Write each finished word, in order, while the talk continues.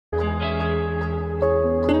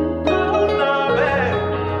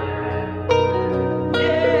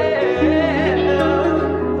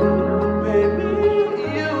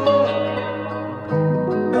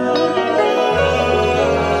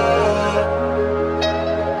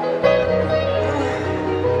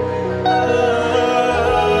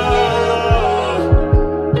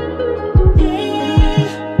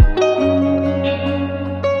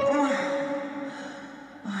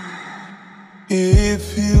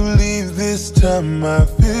this time I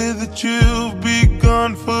fear that you'll be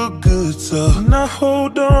gone for good. So now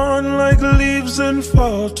hold on like leaves and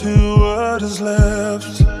fall to what is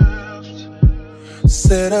left.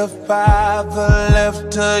 Said a father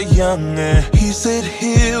left a young and he said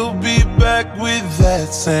he'll be back with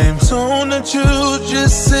that same tone that you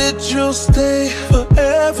just said you'll stay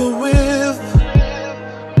forever with.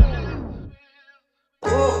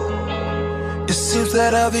 It seems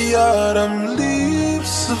that all the autumn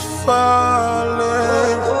leaves are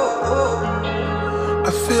falling.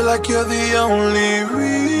 I feel like you're the only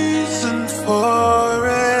reason for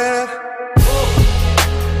it.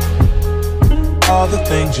 All the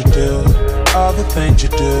things you do, all the things you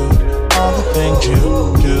do, all the things you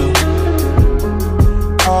do,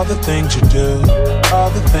 all the things you do, all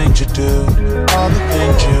the things you do, all the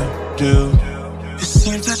things you do. It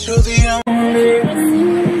seems that you're the only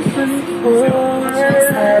reason for it.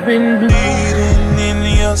 I've been bleeding in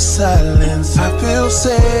your silence. I feel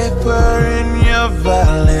safer in your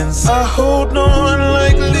violence. I hold on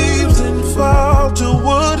like leaves and fall to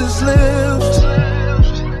what is left.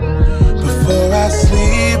 Before I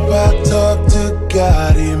sleep, I talk to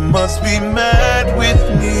God. He must be mad with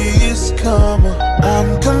me. It's karma.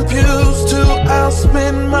 I'm confused who I'll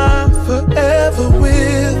spend my forever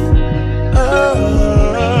with.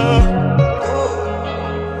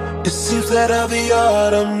 It seems that all the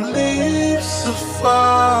autumn leaves are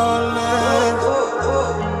falling.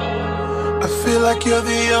 I feel like you're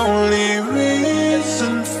the only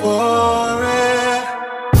reason for it.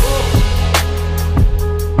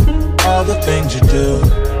 All the things you do,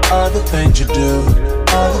 all the things you do,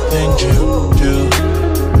 all the things you do,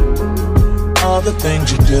 all the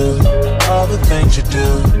things you do, all the things you do,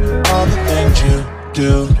 all the things you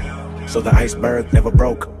do. So the iceberg never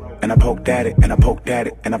broke. And I poked at it, and I poked at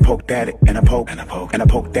it, and I poked at it, and I poked, and I poked, and I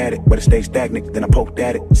poked at it, but it stayed stagnant. Then I poked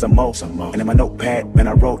at it some more. And in my notepad, man,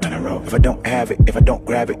 I wrote. If I don't have it, if I don't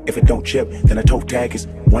grab it, if it don't chip, then I toe tag is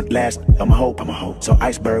one last. I'm a hope. So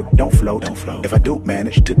iceberg don't float. If I do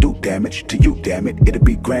manage to do damage to you, damn it, it'll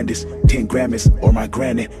be grandest. 10 Grammys or my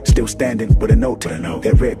granny still standing with a note.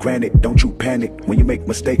 That red granite, don't you panic when you make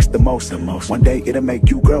mistakes the most. One day it'll make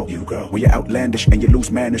you grow. When you're outlandish and you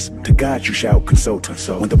lose manners, to God you shall consult.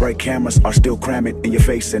 When the bright cameras are still cramming in your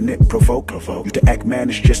face and it provoke you to act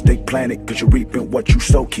mannish, just stay planted, cause you're reaping what you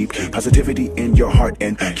sow. Keep positivity in your heart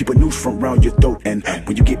and keep a noose from around your throat. And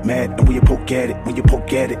when you get mad and when you poke at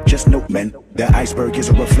it, just know, man, that iceberg is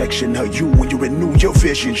a reflection of you. When you renew your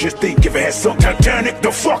vision, just think if it had some Titanic,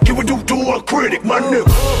 the fuck you would do to a critic, my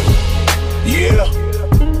nigga. Yeah,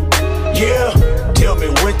 tell me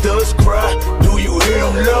when does cry, do you hear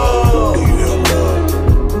them love? Do you hear them love?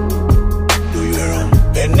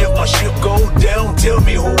 And if my ship go down, tell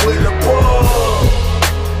me who will applaud.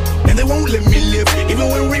 And they won't let me live, even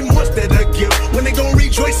when remorse that I give. When they gon'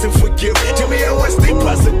 rejoice and forgive, tell me how I stay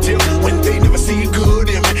positive when they never see good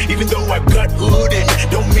in me. Even though I got hood in me,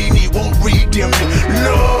 don't mean he won't redeem me.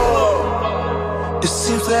 Lord, it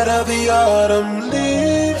seems that all the autumn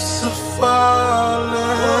leaves are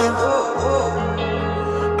falling.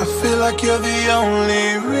 I feel like you're the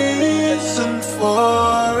only reason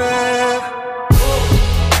for it.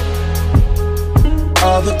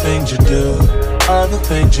 All the things you do, all the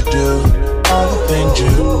things you do, all the things you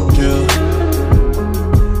do,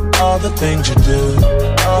 all the things you do,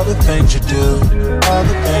 all the things you do, all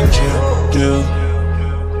the things you do.